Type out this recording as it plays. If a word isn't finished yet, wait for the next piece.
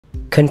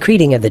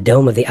Concreting of the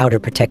dome of the outer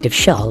protective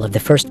shell of the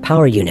first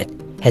power unit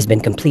has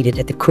been completed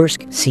at the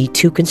Kursk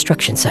C2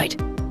 construction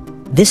site.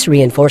 This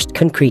reinforced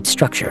concrete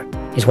structure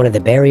is one of the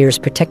barriers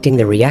protecting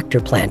the reactor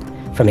plant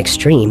from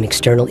extreme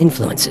external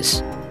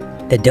influences.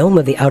 The dome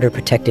of the outer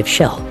protective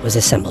shell was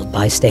assembled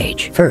by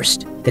stage.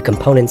 First, the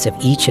components of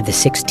each of the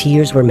 6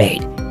 tiers were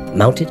made,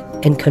 mounted,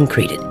 and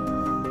concreted.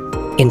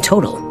 In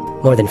total,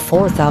 more than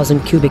 4,000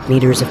 cubic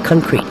meters of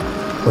concrete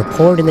were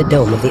poured in the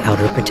dome of the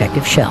outer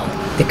protective shell.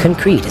 The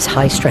concrete is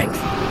high strength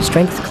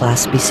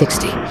class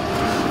B60.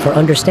 For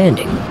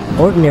understanding,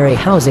 ordinary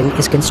housing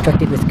is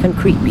constructed with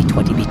concrete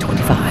B20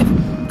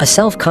 B25. A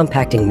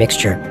self-compacting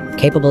mixture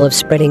capable of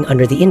spreading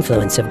under the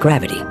influence of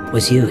gravity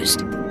was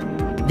used.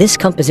 This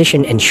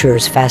composition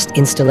ensures fast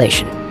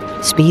installation,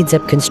 speeds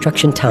up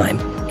construction time,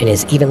 and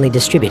is evenly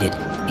distributed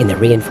in the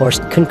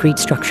reinforced concrete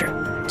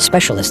structure.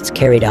 Specialists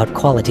carried out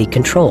quality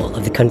control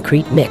of the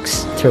concrete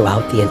mix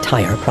throughout the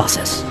entire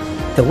process.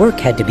 The work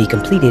had to be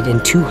completed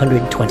in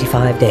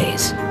 225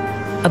 days.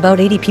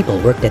 About 80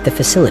 people worked at the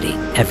facility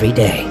every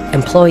day.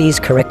 Employees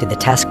corrected the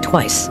task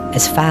twice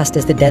as fast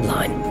as the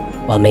deadline,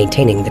 while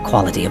maintaining the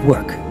quality of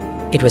work.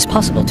 It was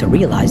possible to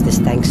realize this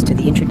thanks to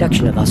the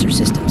introduction of usher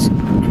systems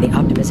and the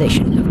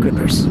optimization of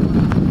grippers.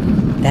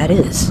 That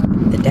is,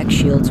 the deck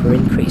shields were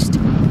increased,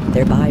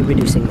 thereby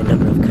reducing the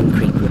number of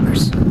concrete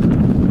grippers.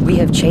 We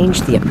have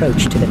changed the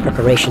approach to the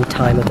preparation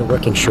time of the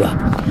working shop,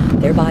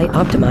 thereby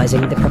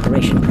optimizing the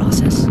preparation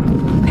process,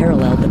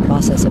 paralleled the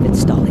process of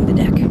installing the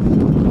deck.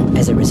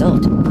 As a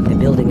result, the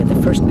building of the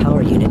first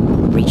power unit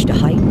reached a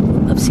height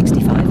of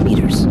 65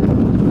 meters.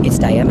 Its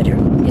diameter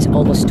is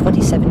almost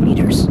 27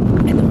 meters,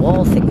 and the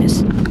wall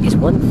thickness is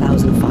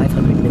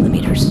 1,500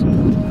 millimeters.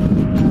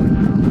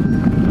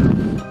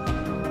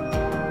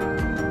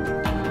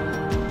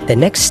 The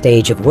next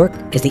stage of work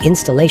is the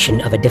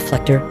installation of a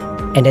deflector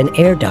and an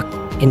air duct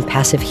in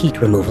passive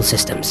heat removal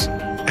systems.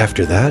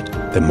 After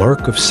that, the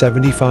mark of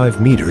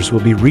 75 meters will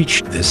be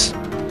reached. This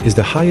is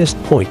the highest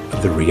point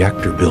of the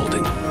reactor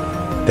building.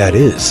 That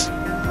is,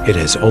 it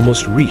has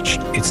almost reached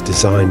its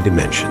design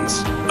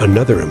dimensions.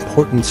 Another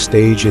important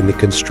stage in the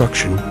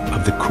construction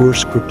of the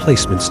Kursk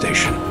replacement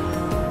station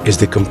is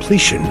the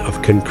completion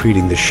of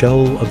concreting the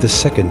shell of the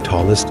second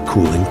tallest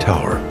cooling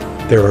tower.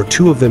 There are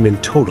 2 of them in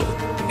total,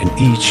 and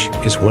each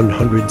is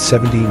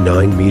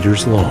 179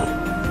 meters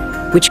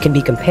long, which can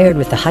be compared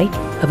with the height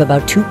of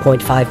about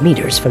 2.5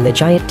 meters from the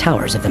giant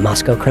towers of the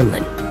Moscow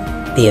Kremlin.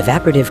 The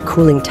evaporative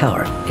cooling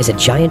tower is a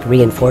giant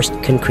reinforced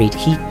concrete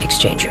heat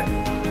exchanger.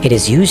 It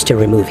is used to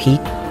remove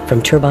heat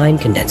from turbine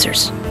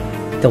condensers.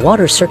 The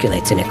water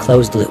circulates in a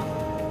closed loop,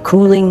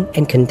 cooling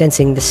and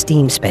condensing the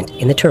steam spent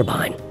in the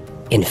turbine.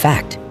 In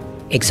fact,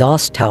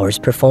 exhaust towers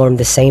perform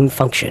the same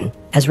function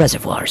as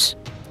reservoirs.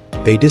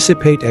 They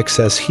dissipate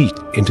excess heat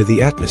into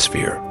the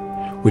atmosphere,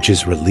 which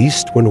is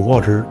released when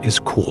water is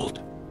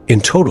cooled.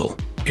 In total,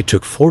 it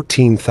took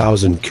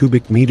 14,000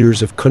 cubic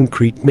meters of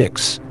concrete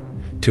mix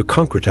to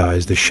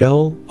concretize the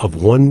shell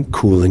of one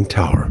cooling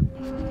tower.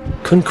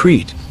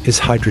 Concrete is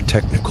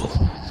hydrotechnical,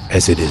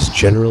 as it is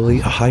generally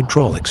a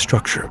hydraulic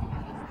structure.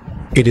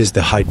 It is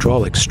the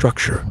hydraulic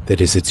structure that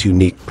is its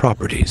unique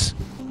properties.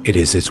 It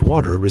is its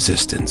water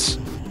resistance,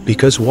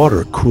 because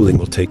water cooling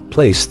will take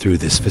place through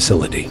this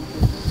facility,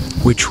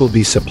 which will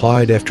be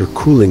supplied after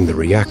cooling the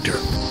reactor,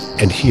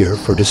 and here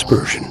for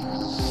dispersion.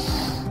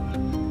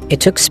 It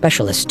took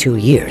specialists 2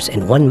 years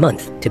and 1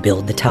 month to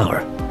build the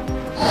tower.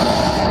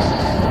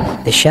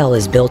 The shell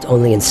is built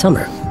only in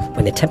summer,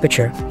 when the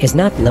temperature is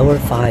not lower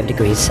 5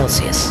 degrees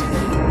Celsius.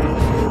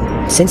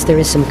 Since there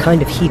is some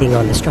kind of heating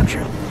on the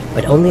structure,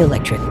 but only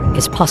electric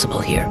is possible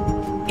here.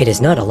 It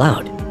is not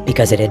allowed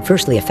because it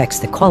adversely affects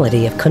the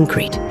quality of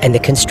concrete, and the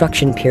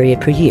construction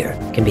period per year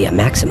can be a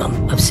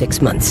maximum of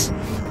 6 months.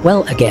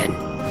 Well, again,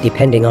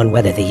 depending on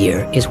whether the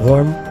year is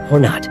warm or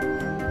not.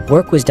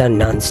 Work was done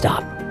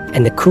non-stop,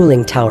 and the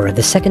cooling tower of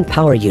the second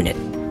power unit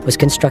was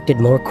constructed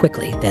more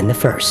quickly than the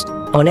first.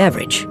 On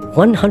average,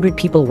 100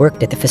 people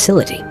worked at the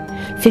facility,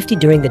 50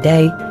 during the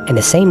day and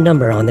the same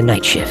number on the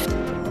night shift.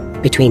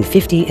 Between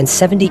 50 and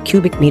 70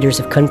 cubic meters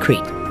of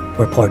concrete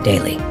were poured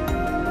daily.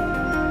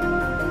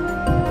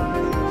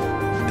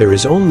 There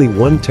is only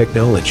one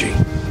technology.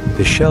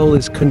 The shell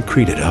is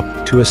concreted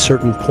up to a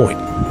certain point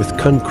with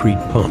concrete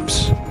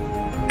pumps,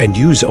 and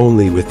used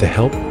only with the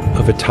help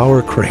of a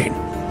tower crane,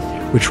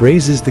 which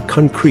raises the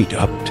concrete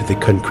up to the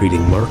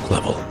concreting mark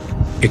level.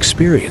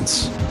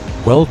 Experience,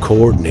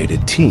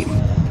 well-coordinated team,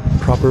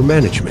 proper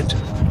management,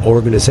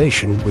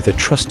 organization with a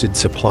trusted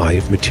supply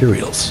of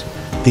materials.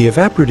 The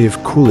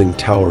evaporative cooling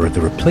tower of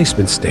the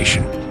replacement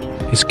station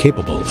is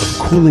capable of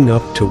cooling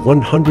up to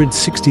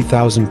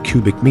 160,000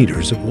 cubic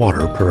meters of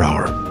water per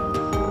hour.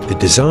 The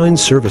design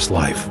service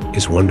life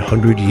is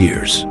 100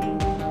 years.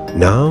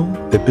 Now,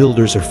 the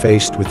builders are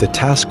faced with the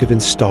task of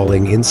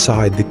installing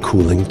inside the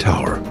cooling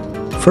tower.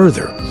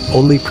 Further,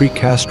 only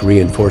precast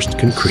reinforced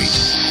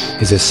concrete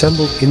is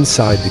assembled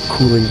inside the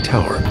cooling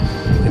tower,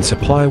 and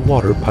supply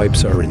water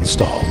pipes are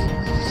installed.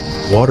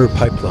 Water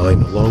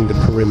pipeline along the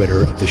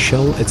perimeter of the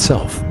shell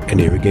itself, an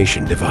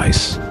irrigation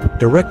device.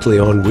 directly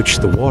on which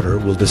the water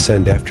will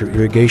descend after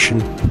irrigation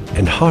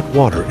and hot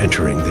water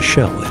entering the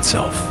shell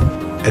itself.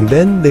 And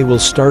then they will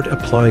start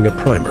applying a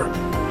primer,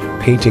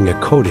 painting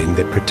a coating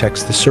that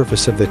protects the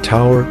surface of the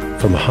tower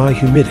from high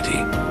humidity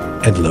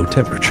and low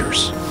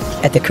temperatures.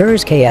 At the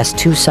Kursk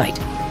C2 site,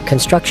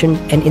 construction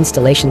and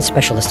installation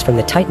specialists from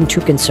the Titan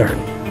II concern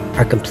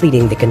are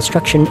completing the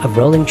construction of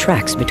rolling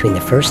tracks between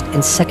the first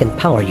and second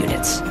power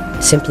units.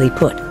 Simply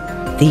put,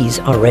 these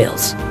are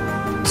rails.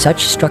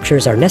 Such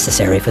structures are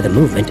necessary for the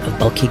movement of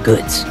bulky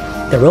goods.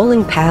 The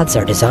rolling paths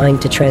are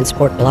designed to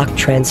transport block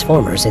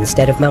transformers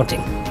instead of mounting,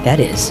 that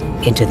is,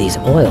 into these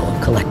oil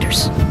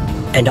collectors,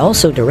 and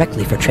also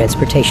directly for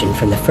transportation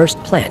from the first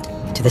plant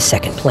to the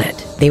second plant.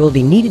 They will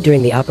be needed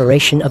during the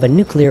operation of a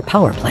nuclear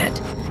power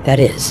plant, that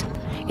is,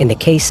 in the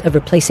case of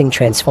replacing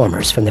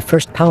transformers from the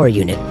first power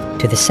unit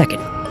to the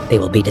second. They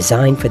will be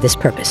designed for this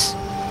purpose.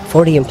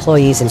 40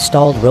 employees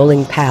installed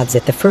rolling paths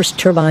at the first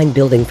turbine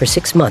building for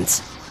 6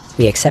 months.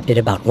 We accepted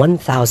about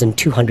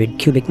 1,200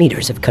 cubic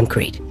meters of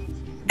concrete.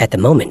 At the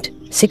moment,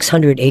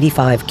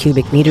 685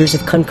 cubic meters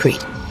of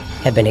concrete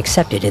have been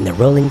accepted in the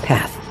rolling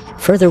path.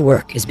 Further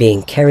work is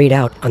being carried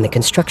out on the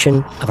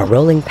construction of a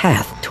rolling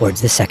path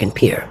towards the second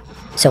pier.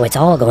 So it's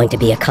all going to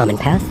be a common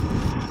path?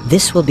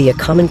 This will be a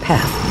common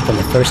path from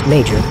the first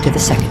major to the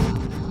second.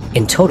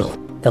 In total,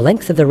 the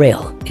length of the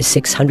rail is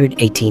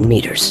 618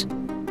 meters.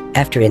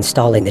 After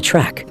installing the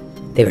track,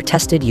 they were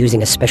tested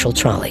using a special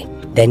trolley.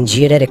 Then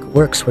geodetic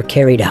works were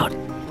carried out,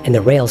 and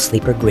the rail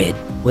sleeper grid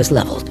was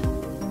leveled.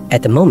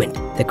 At the moment,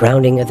 the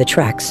grounding of the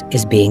tracks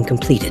is being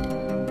completed.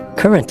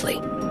 Currently,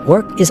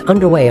 work is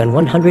underway on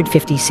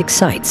 156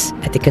 sites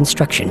at the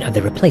construction of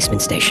the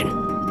replacement station.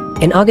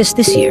 In August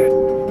this year,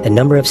 the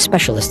number of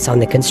specialists on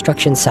the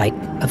construction site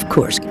of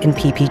Kursk and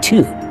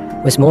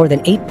PP2 was more than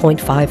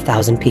 8.5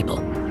 thousand people.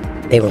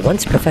 They were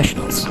once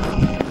professionals,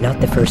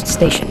 not the first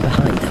station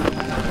behind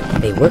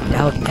them. They worked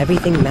out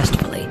everything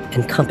masterfully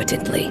and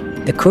competently.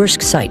 The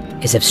Kursk site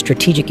is of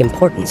strategic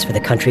importance for the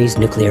country's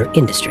nuclear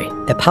industry.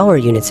 The power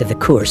units of the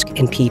Kursk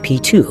and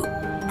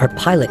PP2 are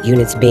pilot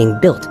units being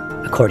built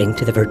according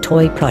to the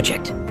Vertoy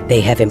project.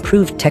 They have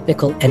improved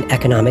technical and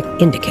economic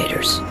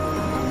indicators.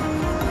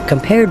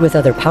 Compared with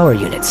other power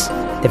units,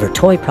 the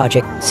Vertoy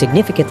project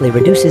significantly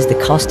reduces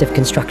the cost of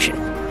construction,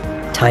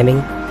 timing,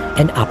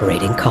 and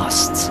operating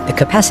costs. The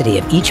capacity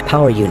of each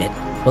power unit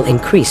will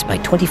increase by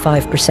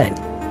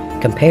 25%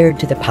 compared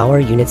to the power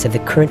units of the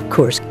current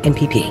Kursk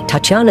NPP.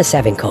 Tatiana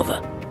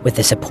Savinkova, with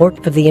the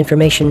support of the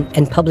Information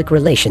and Public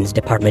Relations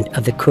Department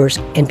of the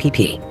Kursk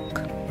NPP.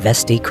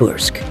 Vesti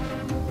Kursk.